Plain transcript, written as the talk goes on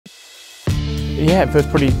Yeah, it feels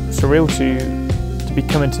pretty surreal to be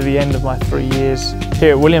coming to the end of my 3 years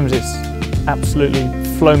here at Williams. It's absolutely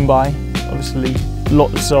flown by. Obviously,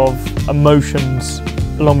 lots of emotions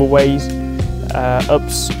along the ways,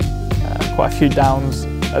 ups, quite a few downs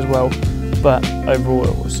as well, but overall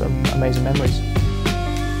it was some amazing memories.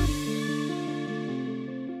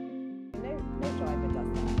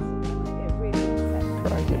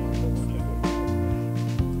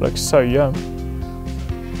 Looks so young.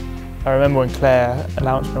 I remember when Claire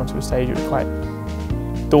announced me onto the stage, it was quite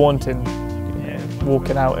daunting,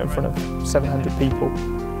 walking out in front of 700 people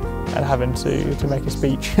and having to make a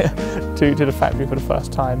speech to the factory for the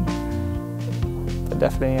first time. But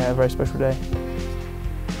definitely a very special day.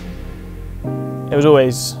 It was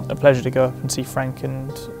always a pleasure to go up and see Frank, and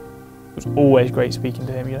it was always great speaking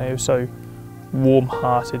to him. You know, he was so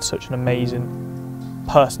warm-hearted, such an amazing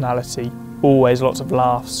personality. Always lots of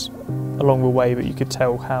laughs along the way, but you could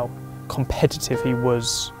tell how competitive he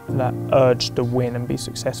was, that urge to win and be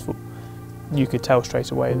successful. You could tell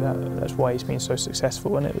straight away that that's why he's been so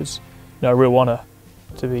successful, and it was, you know, a real honour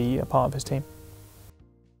to be a part of his team.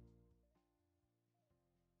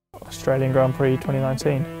 Australian Grand Prix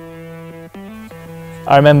 2019.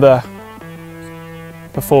 I remember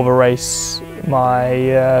before the race,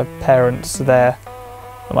 my parents there,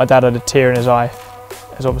 and my dad had a tear in his eye,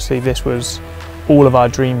 as obviously this was all of our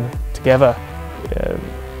dream together.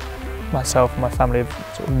 Myself and my family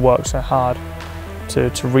have sort of worked so hard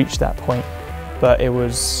to reach that point, but it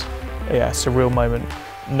was a surreal moment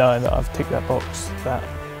knowing that I've ticked that box, that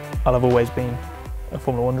I'll have always been a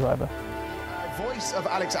Formula 1 driver. Voice of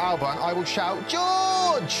Alex Albon, I will shout,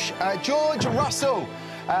 George! George Russell!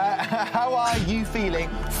 How are you feeling?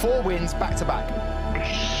 4 wins back to back.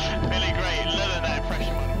 Feeling great, loving that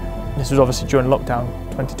pressure. This was obviously during lockdown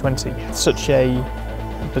 2020. Such a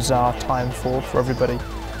bizarre time for everybody.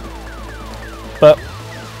 But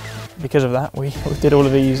because of that, we did all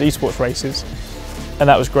of these esports races, and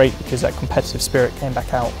that was great because that competitive spirit came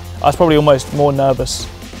back out. I was probably almost more nervous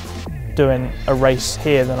doing a race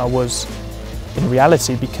here than I was in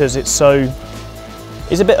reality, because it's a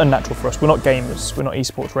bit unnatural for us. We're not gamers, we're not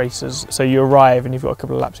esports racers, so you arrive and you've got a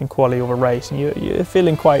couple of laps in quali of a race and you're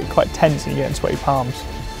feeling quite tense and you're getting sweaty palms.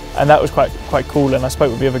 And that was quite cool, and I spoke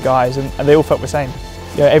with the other guys and they all felt the same.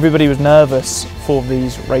 You know, everybody was nervous for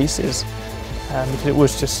these races because it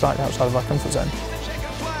was just slightly outside of our comfort zone.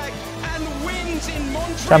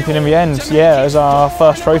 Champion in the end, yeah, it was our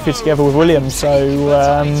first trophy together with Williams, so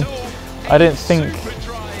I didn't think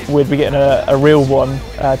we'd be getting a real one,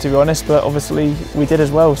 to be honest, but obviously we did as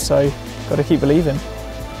well, so got to keep believing.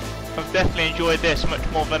 I've definitely enjoyed this much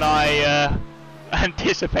more than I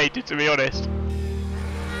anticipated, to be honest.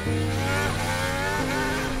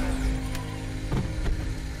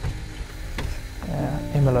 Yeah,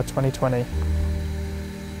 Imola 2020.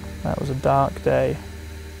 That was a dark day.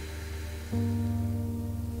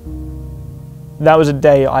 That was a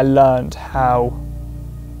day I learned how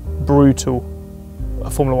brutal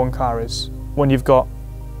a Formula 1 car is. When you've got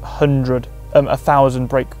 1,000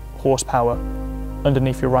 brake horsepower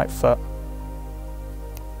underneath your right foot,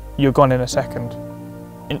 you're gone in a second,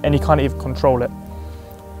 and you can't even control it.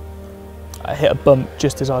 I hit a bump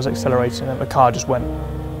just as I was accelerating and the car just went,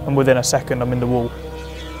 and within a second I'm in the wall.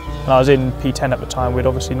 And I was in P10 at the time. We'd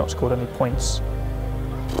obviously not scored any points.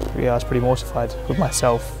 Yeah, I was pretty mortified with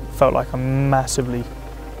myself. Felt like I massively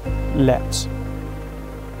let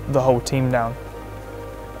the whole team down.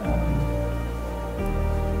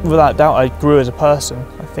 Without doubt, I grew as a person.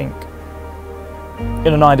 I think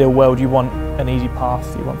in an ideal world you want an easy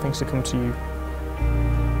path, you want things to come to you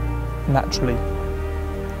naturally.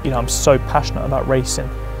 You know, I'm so passionate about racing,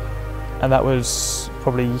 and that was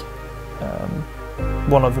probably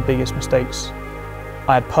one of the biggest mistakes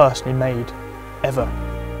I had personally made ever,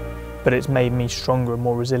 but it's made me stronger and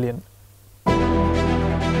more resilient.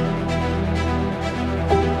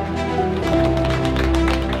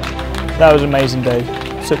 That was an amazing day,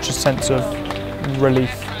 such a sense of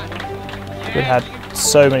relief. We had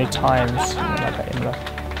so many times, like that Imola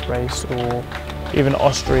race, or even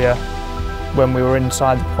Austria, when we were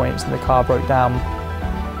inside the points and the car broke down.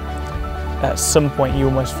 At some point you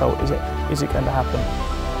almost felt, is it going to happen?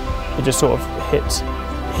 It just sort of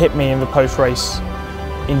hit me in the post-race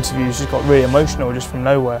interviews, just got really emotional just from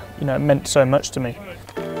nowhere. You know, it meant so much to me.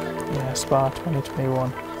 Yeah, Spa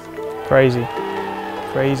 2021, crazy.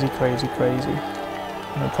 Crazy, crazy, crazy.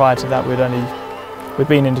 And prior to that, we'd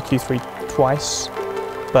been into Q3 twice,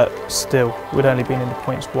 but still, we'd only been into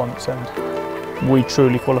points once, and we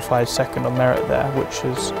truly qualified second on merit there, which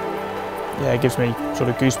is, yeah, it gives me sort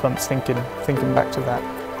of goosebumps thinking back to that.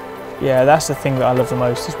 Yeah, that's the thing that I love the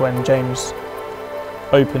most, is when James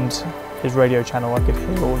opened his radio channel, I could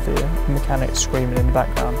hear all the mechanics screaming in the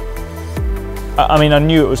background. I mean, I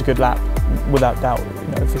knew it was a good lap, without doubt. You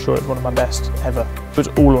know, for sure, it was one of my best ever. It was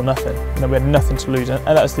all or nothing. You know, we had nothing to lose, and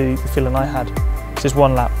that's the feeling I had. It's just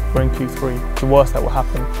one lap. We're in Q3. The worst that will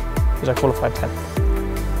happen is I qualified 10th,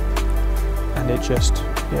 and it just,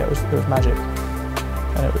 yeah, it was magic,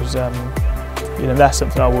 and it was, you know, that's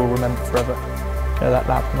something I will remember forever. You know, that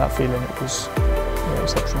lap and that feeling, it was, you know,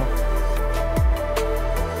 exceptional.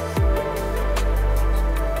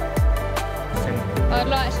 I'd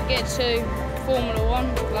like to get to Formula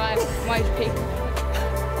 1 like most people.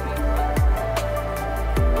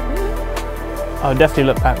 I would definitely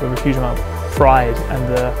look back with a huge amount of pride and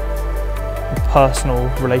the personal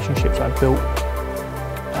relationships I built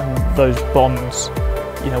and those bonds.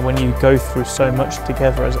 You know, when you go through so much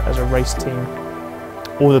together as a race team,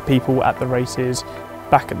 all the people at the races,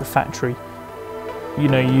 back at the factory, you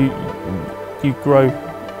know, you grow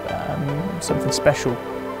something special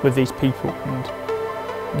with these people,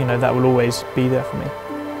 and you know, that will always be there for me.